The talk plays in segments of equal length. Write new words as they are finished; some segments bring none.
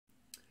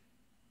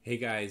Hey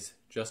guys,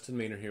 Justin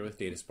Maynor here with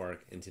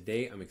DataSpark, and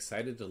today I'm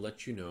excited to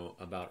let you know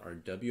about our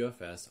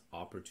WFS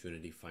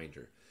Opportunity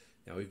Finder.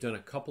 Now, we've done a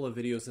couple of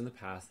videos in the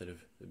past that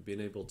have been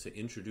able to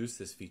introduce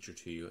this feature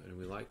to you, and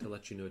we'd like to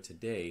let you know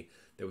today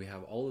that we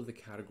have all of the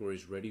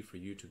categories ready for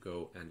you to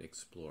go and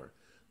explore.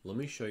 Let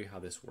me show you how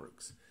this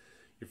works.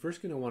 You're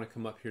first going to want to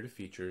come up here to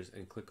Features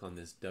and click on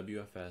this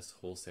WFS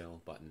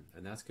Wholesale button,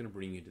 and that's going to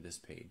bring you to this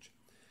page.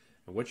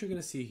 And what you're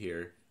going to see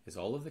here is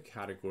all of the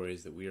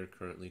categories that we are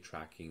currently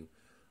tracking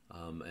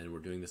and we're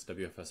doing this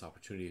WFS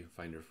Opportunity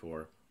Finder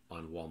for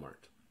on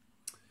Walmart.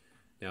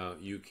 Now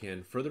you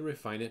can further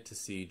refine it to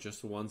see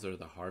just the ones that are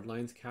the hard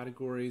lines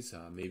categories.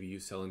 Maybe you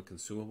sell in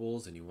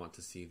consumables and you want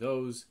to see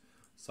those,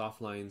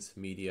 soft lines,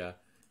 media,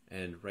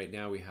 and right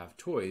now we have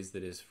toys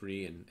that is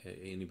free and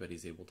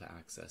anybody's able to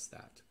access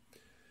that.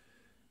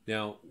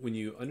 Now when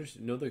you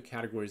know the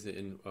categories that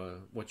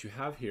what you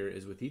have here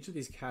is with each of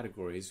these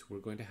categories we're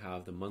going to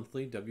have the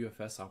monthly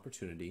WFS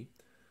opportunity,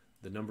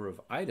 the number of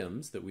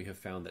items that we have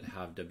found that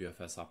have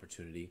WFS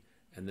opportunity,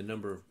 and the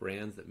number of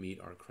brands that meet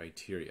our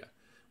criteria.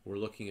 We're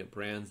looking at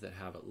brands that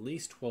have at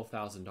least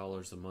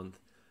 $12,000 a month,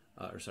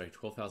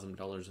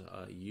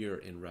 $12,000 a year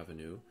in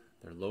revenue.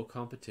 They're low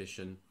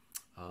competition.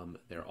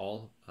 They're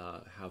all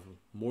have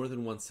more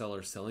than one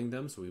seller selling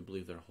them, so we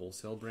believe they're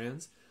wholesale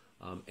brands,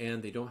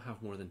 and they don't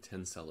have more than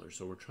 10 sellers.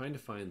 So we're trying to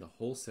find the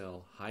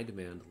wholesale, high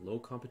demand, low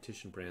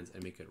competition brands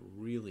and make it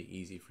really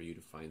easy for you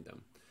to find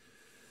them.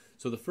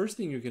 So the first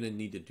thing you're going to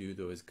need to do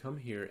though is come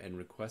here and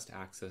request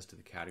access to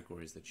the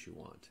categories that you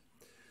want.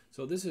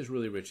 So this is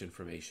really rich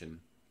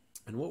information,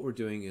 and what we're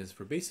doing is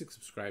for basic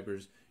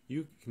subscribers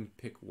you can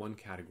pick one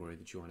category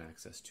that you want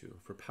access to.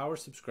 For power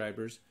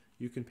subscribers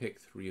you can pick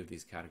 3 of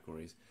these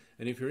categories,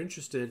 and if you're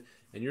interested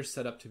and you're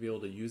set up to be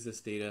able to use this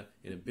data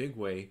in a big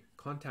way,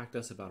 contact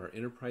us about our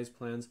enterprise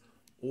plans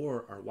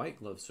or our white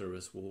glove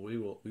service where we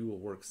will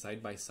work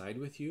side by side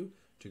with you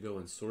to go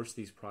and source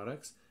these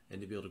products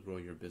and to be able to grow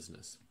your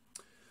business.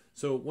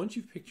 So once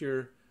you've picked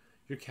your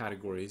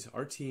categories,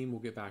 our team will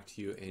get back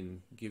to you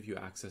and give you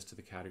access to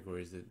the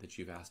categories that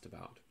you've asked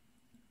about.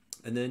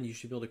 And then you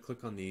should be able to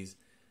click on these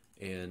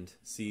and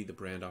see the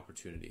brand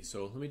opportunity.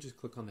 So let me just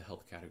click on the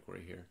health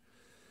category here.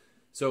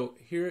 So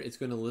here it's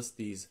going to list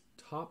these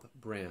top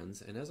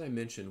brands, and as I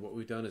mentioned, what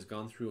we've done is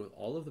gone through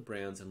all of the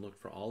brands and looked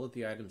for all of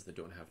the items that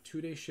don't have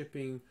 2-day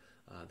shipping,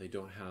 they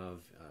don't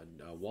have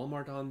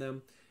Walmart on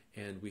them,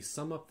 and we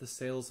sum up the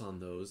sales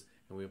on those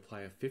and we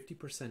apply a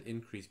 50%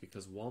 increase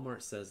because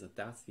Walmart says that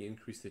that's the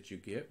increase that you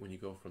get when you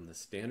go from the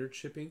standard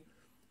shipping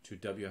to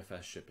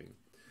WFS shipping.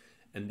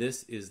 And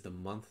this is the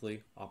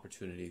monthly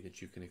opportunity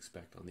that you can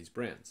expect on these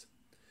brands.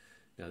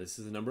 Now this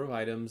is the number of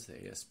items,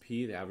 the ASP,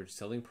 the average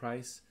selling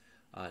price.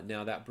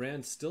 Now that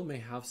brand still may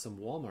have some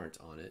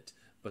Walmart on it,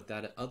 but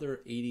that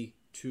other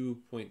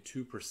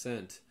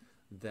 82.2%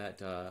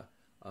 that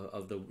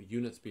of the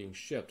units being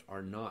shipped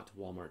are not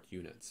Walmart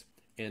units.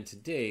 And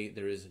today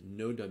there is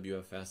no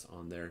WFS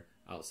on there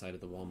outside of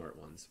the Walmart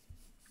ones.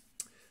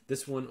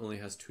 This one only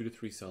has 2 to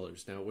 3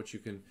 sellers. Now what you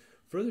can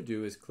further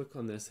do is click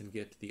on this and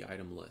get to the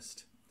item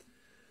list.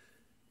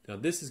 Now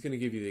this is going to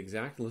give you the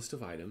exact list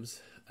of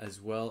items,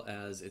 as well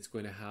as it's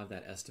going to have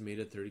that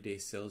estimated 30-day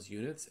sales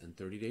units and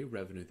 30-day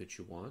revenue that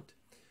you want.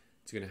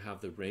 It's going to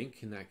have the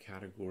rank in that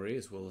category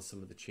as well as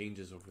some of the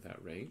changes over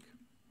that rank.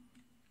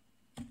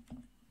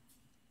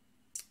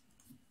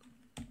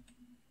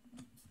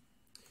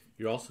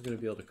 You're also going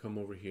to be able to come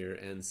over here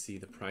and see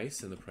the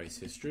price and the price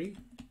history.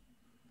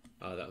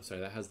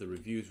 That has the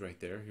reviews right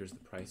there. Here's the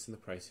price and the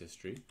price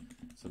history,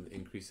 some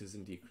increases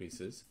and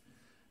decreases.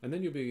 And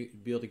then you'll be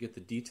able to get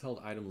the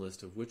detailed item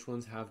list of which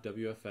ones have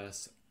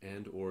WFS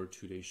and or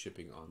 2-day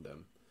shipping on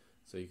them.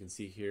 So you can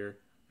see here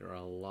there are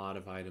a lot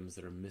of items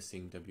that are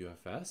missing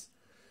WFS.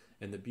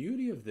 And the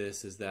beauty of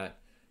this is that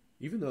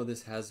even though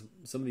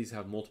some of these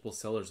have multiple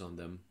sellers on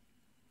them,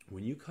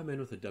 when you come in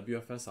with a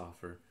WFS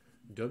offer,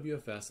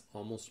 WFS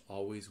almost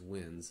always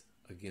wins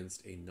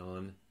against a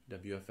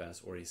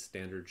non-WFS or a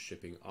standard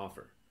shipping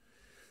offer.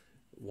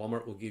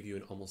 Walmart will give you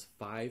an almost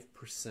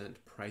 5%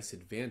 price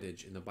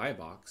advantage in the buy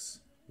box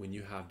when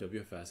you have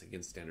WFS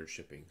against standard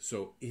shipping.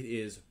 So it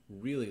is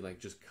really like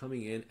just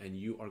coming in and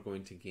you are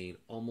going to gain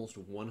almost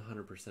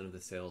 100% of the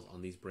sales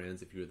on these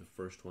brands if you're the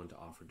first one to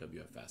offer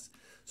WFS.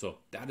 So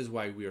that is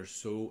why we are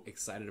so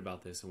excited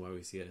about this and why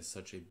we see it as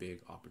such a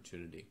big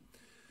opportunity.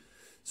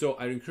 So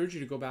I'd encourage you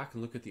to go back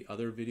and look at the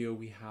other video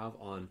we have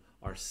on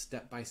our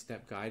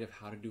step-by-step guide of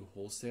how to do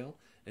wholesale,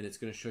 and it's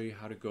going to show you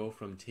how to go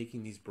from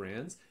taking these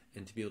brands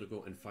and to be able to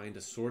go and find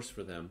a source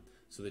for them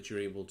so that you're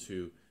able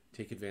to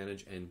take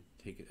advantage and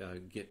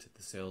get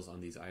the sales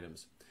on these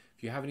items.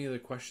 If you have any other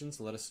questions,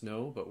 let us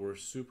know, but we're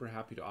super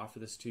happy to offer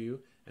this to you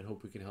and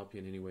hope we can help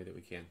you in any way that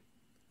we can.